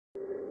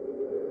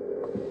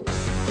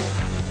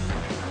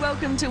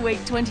Welcome to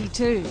week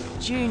 22,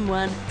 June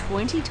 1,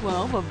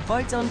 2012 of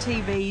Boats on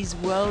TV's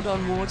World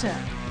on Water,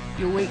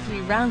 your weekly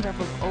roundup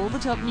of all the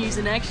top news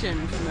and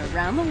action from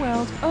around the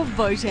world of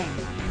boating.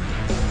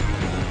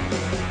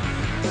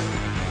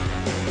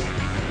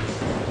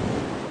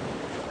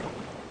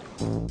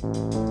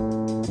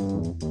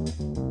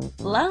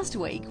 Last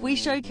week we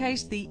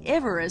showcased the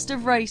Everest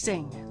of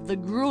racing, the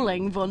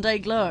grueling Vendee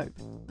Globe.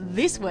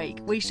 This week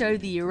we show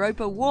the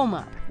Europa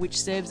warm-up, which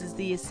serves as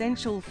the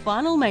essential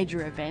final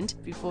major event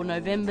before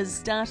November's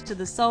start to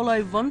the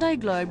solo Vendee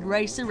Globe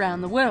race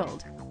around the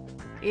world.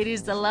 It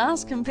is the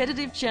last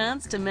competitive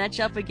chance to match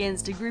up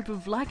against a group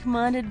of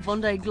like-minded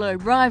Vendee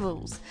Globe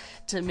rivals,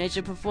 to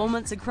measure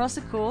performance across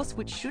a course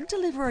which should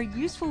deliver a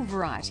useful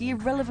variety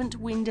of relevant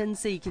wind and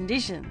sea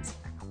conditions.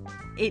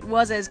 It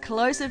was as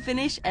close a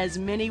finish as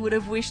many would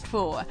have wished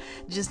for,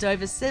 just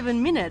over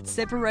 7 minutes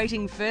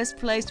separating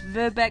first-placed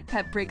Verbac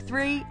Patrick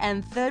 3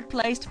 and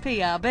third-placed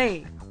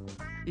PRB.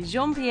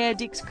 Jean-Pierre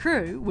Dic's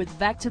crew, with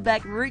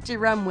back-to-back Route du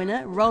Rhum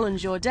winner Roland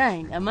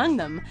Jourdain among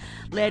them,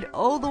 led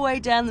all the way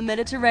down the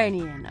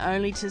Mediterranean,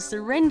 only to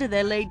surrender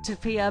their lead to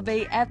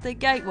PRB at the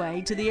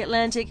gateway to the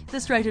Atlantic, the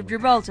Strait of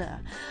Gibraltar.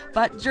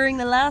 But during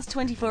the last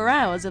 24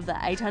 hours of the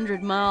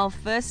 800-mile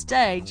first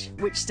stage,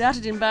 which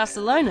started in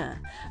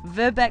Barcelona,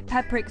 Verbac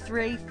Patrick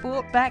 3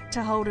 fought back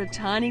to hold a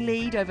tiny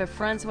lead over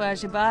Francois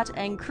Gibat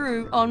and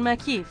crew on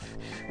Maquis,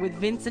 with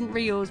Vincent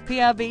Rios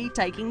PRB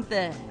taking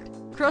third,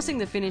 crossing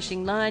the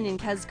finishing line in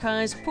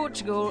Cascais,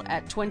 Portugal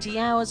at 20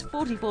 hours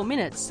 44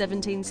 minutes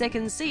 17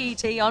 seconds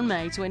CET on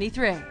May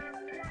 23.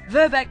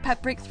 Verbac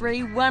Patrick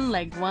 3 won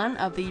leg 1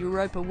 of the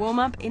Europa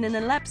warm-up in an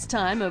elapsed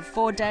time of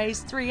 4 days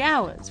 3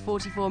 hours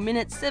 44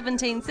 minutes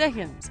 17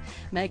 seconds.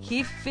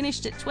 Maquis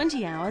finished at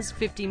 20 hours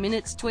 50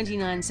 minutes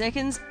 29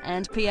 seconds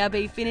and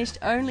PRB finished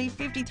only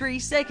 53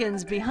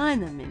 seconds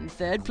behind them in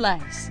third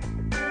place.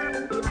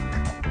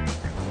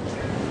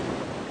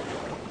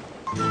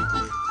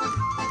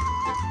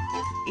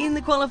 In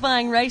the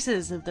qualifying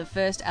races of the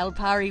first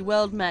Alpari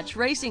World Match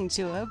Racing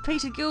Tour,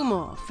 Peter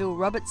Gilmore, Phil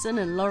Robertson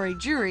and Laurie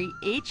Jury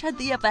each had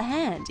the upper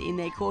hand in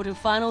their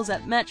quarter-finals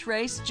at Match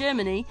Race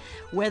Germany,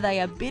 where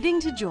they are bidding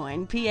to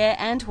join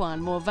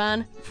Pierre-Antoine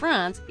Morvan,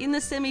 France, in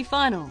the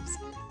semi-finals.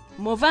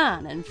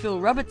 Morvan and Phil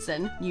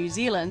Robertson, New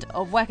Zealand,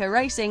 of Waka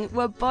Racing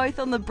were both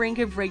on the brink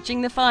of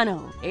reaching the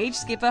final, each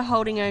skipper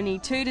holding only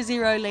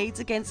 2-0 leads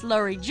against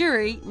Laurie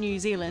Jury, New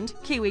Zealand,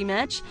 Kiwi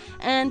Match,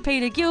 and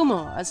Peter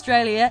Gilmore,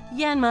 Australia,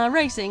 Yanmar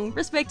Racing,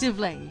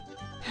 respectively.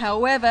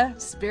 However,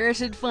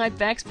 spirited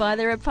fightbacks by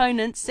their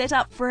opponents set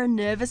up for a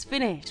nervous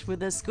finish, with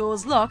the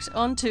scores locked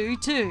on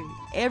 2-2.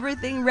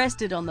 Everything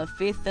rested on the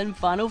fifth and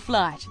final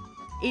flight.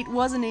 It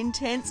was an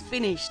intense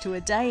finish to a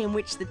day in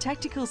which the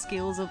tactical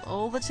skills of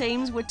all the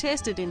teams were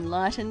tested in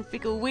light and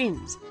fickle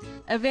winds.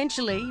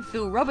 Eventually,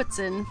 Phil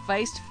Robertson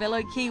faced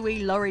fellow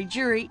Kiwi Laurie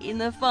Jury in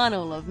the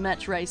final of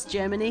Match Race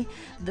Germany,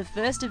 the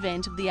first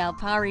event of the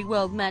Alpari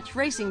World Match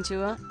Racing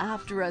Tour,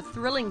 after a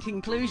thrilling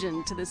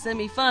conclusion to the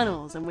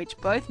semi-finals in which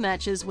both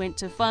matches went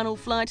to final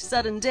flight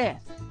sudden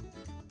death.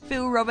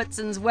 Phil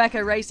Robertson's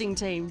Waka Racing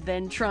team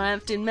then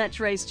triumphed in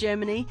Match Race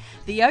Germany,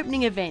 the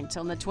opening event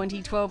on the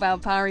 2012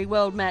 Alpari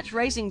World Match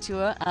Racing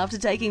Tour, after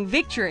taking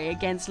victory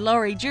against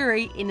Laurie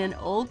Jury in an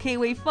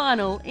all-Kiwi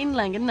final in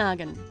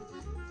Langenhagen.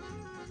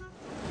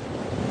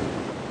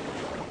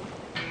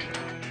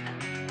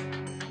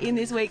 In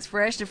this week's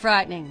Fresh to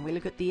Frightening, we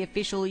look at the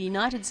official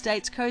United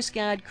States Coast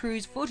Guard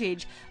cruise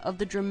footage of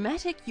the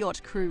dramatic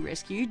yacht crew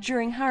rescue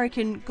during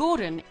Hurricane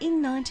Gordon in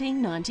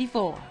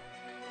 1994.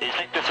 Do you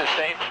think this is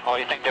safe, or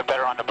you think they're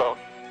better on the boat?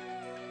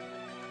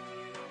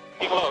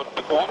 Load.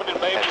 The woman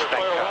and baby are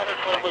clear water.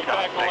 Clear move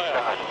back and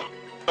left.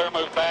 Clear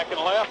move back and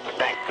left.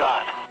 Thank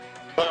God.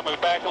 Clear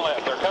move back and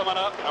left. They're coming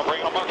up. I'm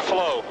bringing them up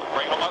slow.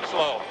 Bring them up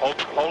slow.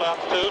 Hold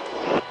altitude.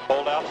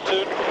 Hold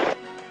altitude.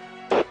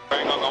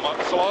 Bring them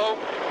up slow.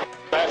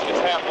 Basket's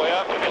halfway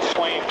up. It's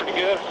swinging pretty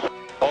good.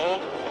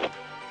 Hold.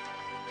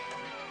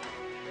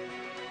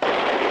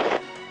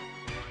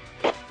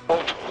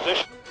 Hold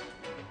position.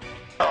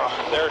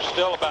 There's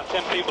still about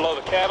 10 feet below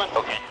the cabin.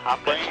 Okay,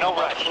 there's no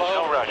rush.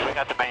 Slow. No rush. We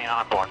got the main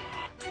on board.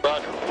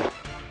 Roger.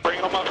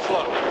 Bring them up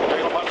slow.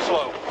 Bring them up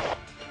slow.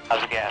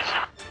 How's the gas?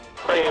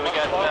 Okay, we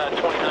got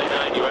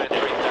 2990 right at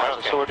 3,000,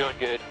 okay. So we're doing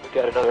good. We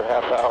got another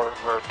half hour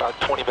or about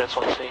 20 minutes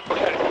on the scene.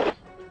 Okay.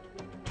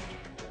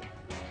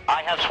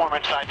 I have swim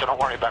inside, so don't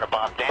worry about it,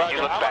 Bob. Dan, Roger.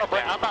 you look back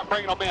there. I'm not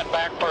bringing them in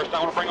back first. I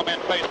want to bring them in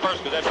face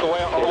first because that's the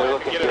way I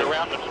can get it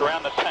around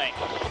the tank.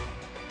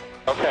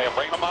 Okay, I'm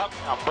bringing them up.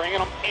 I'm bringing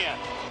them in.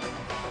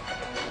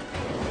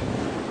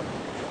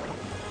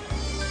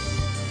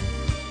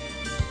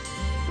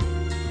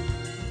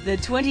 The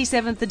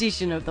 27th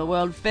edition of the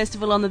World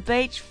Festival on the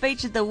Beach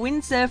featured the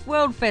Windsurf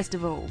World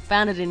Festival,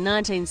 founded in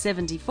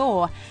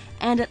 1974,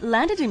 and it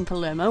landed in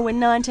Palermo in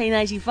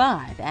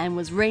 1985 and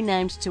was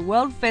renamed to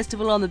World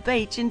Festival on the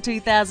Beach in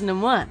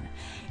 2001.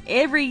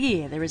 Every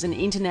year there is an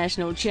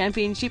international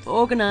championship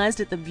organised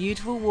at the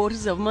beautiful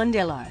waters of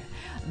Mondello.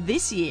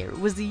 This year it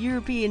was the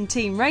European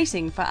team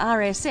racing for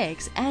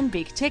RSX and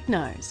Big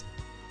Technos.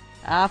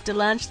 After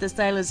lunch, the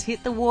sailors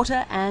hit the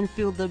water and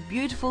filled the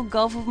beautiful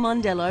Gulf of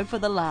Mondello for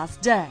the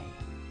last day.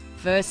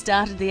 First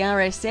started the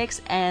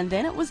RSX, and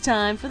then it was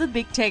time for the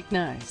big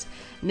technos.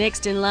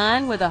 Next in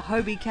line were the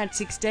Hobie Cat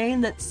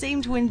 16 that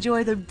seemed to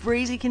enjoy the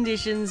breezy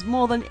conditions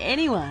more than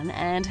anyone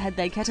and had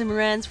their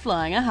catamarans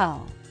flying a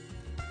hull.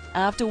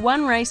 After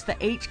one race for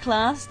each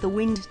class, the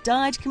wind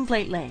died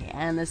completely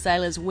and the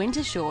sailors went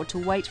ashore to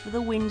wait for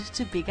the wind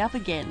to pick up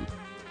again.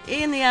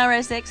 In the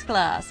RSX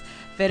class,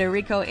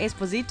 Federico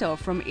Esposito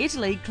from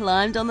Italy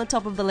climbed on the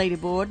top of the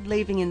leaderboard,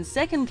 leaving in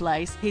second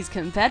place his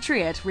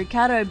compatriot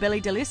Riccardo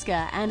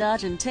Belli-Delisca and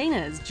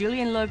Argentina's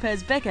Julian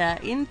Lopez Becker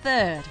in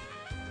third.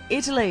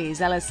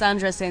 Italy's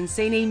Alessandra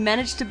Sensini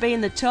managed to be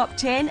in the top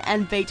 10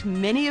 and beat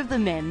many of the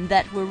men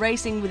that were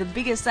racing with a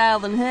bigger sail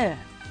than her.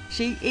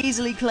 She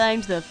easily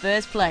claimed the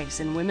first place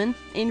in women,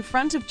 in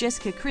front of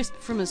Jessica Crisp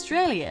from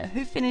Australia,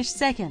 who finished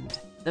second.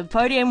 The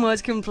podium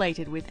was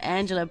completed with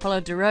Angela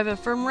Polodorova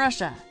from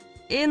Russia.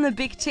 In the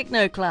big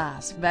techno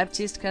class,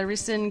 Baptiste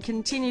Carisson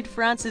continued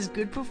France's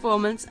good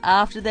performance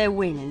after their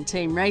win in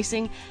team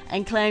racing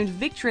and claimed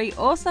victory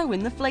also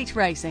in the fleet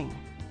racing.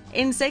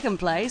 In second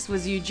place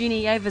was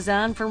Eugenie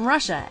Evazan from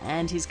Russia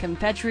and his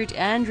compatriot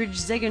Andrij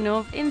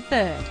Zeganov in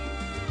third.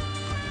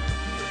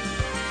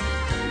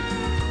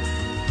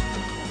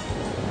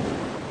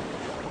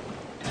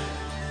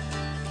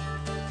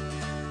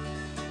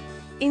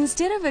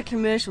 Instead of a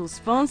commercial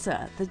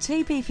sponsor, the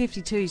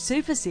TP52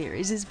 Super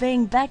Series is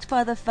being backed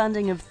by the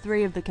funding of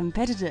three of the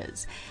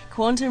competitors: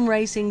 Quantum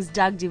Racing's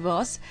Doug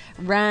DeVos,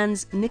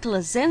 RAN's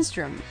Nicholas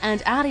Zenstrom,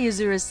 and Arte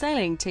Azura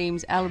Sailing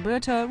Team's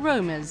Alberto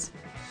Romas.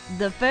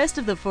 The first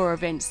of the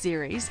four-event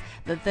series,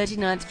 the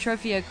 39th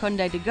Trofeo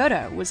Conde de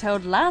Godó, was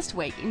held last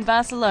week in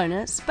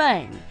Barcelona,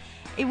 Spain.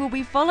 It will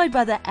be followed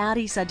by the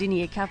Audi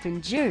Sardinia Cup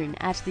in June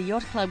at the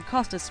Yacht Club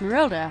Costa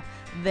Smeralda.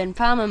 Then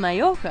Palma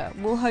Mallorca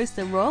will host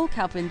the Worol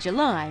Cup in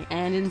July,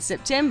 and in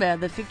September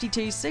the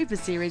 52 Super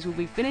Series will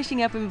be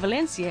finishing up in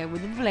Valencia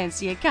with the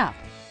Valencia Cup.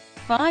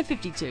 5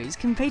 52s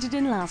competed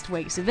in last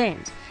week's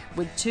event.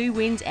 With 2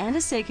 wins and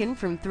a second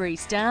from 3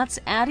 starts,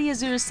 Audi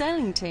Azura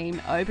Sailing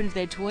Team opened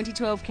their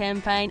 2012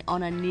 campaign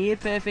on a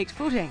near-perfect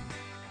footing.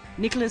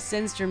 Nicholas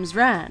Zenstrom's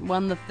RAN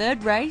won the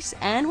third race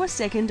and was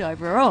second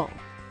overall.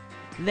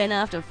 Then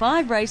after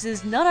 5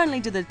 races, not only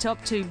did the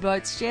top 2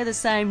 boats share the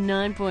same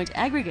 9-point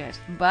aggregate,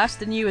 but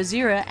the new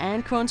Azura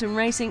and Quantum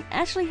Racing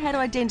actually had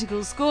identical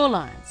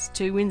scorelines: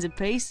 2 wins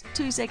apiece,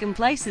 2 second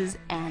places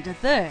and a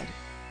third.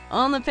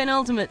 On the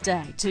penultimate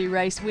day, 2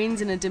 race wins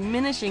and a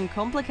diminishing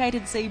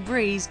complicated sea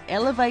breeze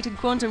elevated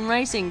Quantum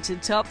Racing to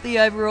top the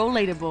overall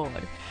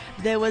leaderboard.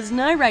 There was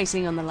no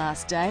racing on the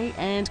last day,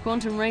 and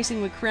Quantum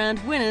Racing were crowned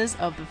winners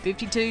of the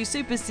 52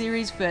 Super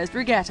Series first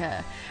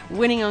regatta,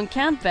 winning on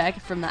countback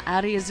from the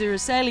Audi Azura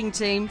Sailing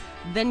Team.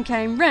 Then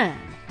came RAN,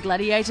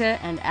 Gladiator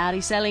and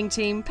Audi Sailing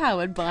Team,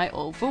 powered by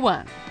All for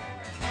One.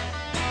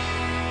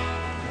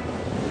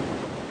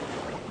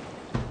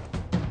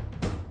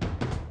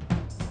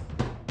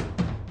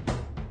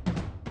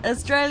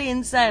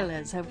 Australian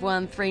sailors have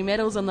won 3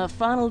 medals on the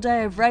final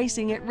day of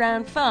racing at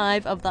round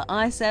 5 of the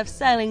ISAF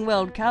Sailing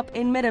World Cup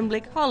in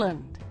Medemblik,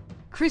 Holland.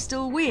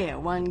 Crystal Weir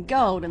won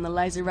gold in the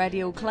laser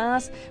radial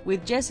class,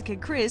 with Jessica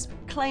Crisp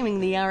claiming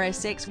the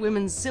RSX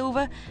Women's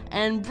silver,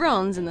 and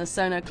bronze in the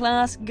sonar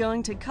class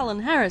going to Colin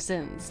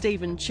Harrison,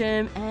 Stephen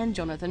Cherm and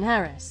Jonathan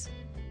Harris.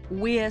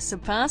 Weir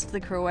surpassed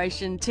the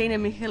Croatian Tina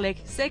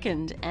Michalek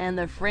second and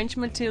the French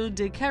Mathilde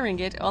de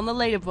Caringet on the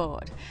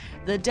leaderboard.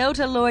 The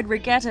Delta Lloyd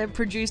Regatta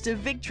produced a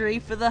victory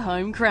for the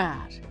home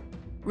crowd.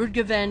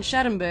 Rutger van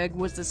Schattenberg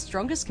was the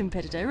strongest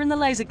competitor in the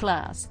laser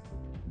class.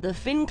 The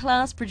Finn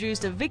class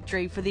produced a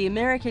victory for the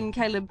American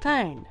Caleb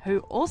Payne, who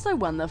also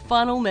won the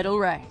final medal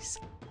race.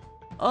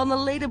 On the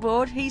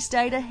leaderboard, he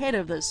stayed ahead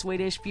of the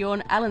Swedish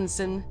Bjorn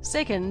Allensen,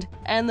 second,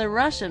 and the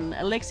Russian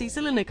Alexei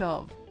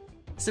Silinikov.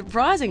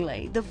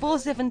 Surprisingly, the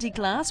 470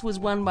 class was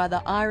won by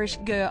the Irish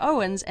Ger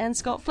Owens and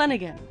Scott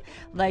Flanagan.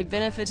 They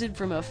benefited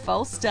from a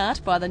false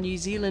start by the New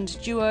Zealand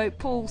duo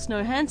Paul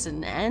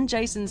Snow-Hansen and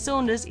Jason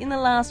Saunders in the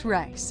last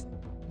race.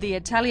 The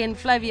Italian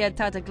Flavia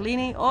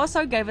Tartaglini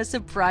also gave a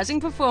surprising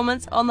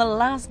performance on the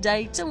last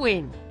day to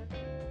win.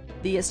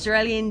 The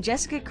Australian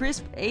Jessica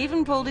Crisp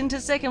even pulled into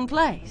second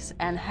place,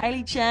 and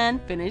Hayley Chan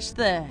finished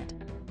third.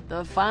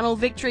 The final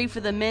victory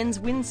for the men's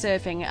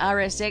windsurfing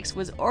RSX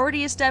was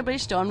already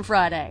established on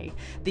Friday.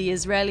 The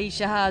Israeli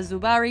Shahar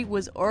Zubari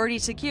was already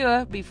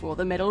secure before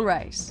the medal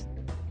race.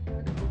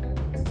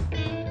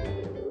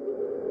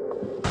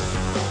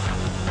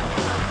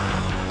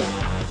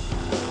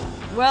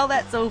 Well,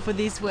 that's all for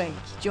this week.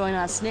 Join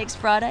us next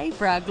Friday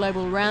for our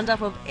global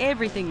roundup of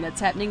everything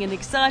that's happening and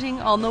exciting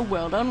on the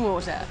world on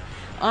water.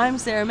 I'm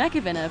Sarah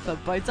McAvenna for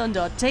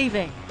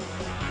BoatsOn.tv.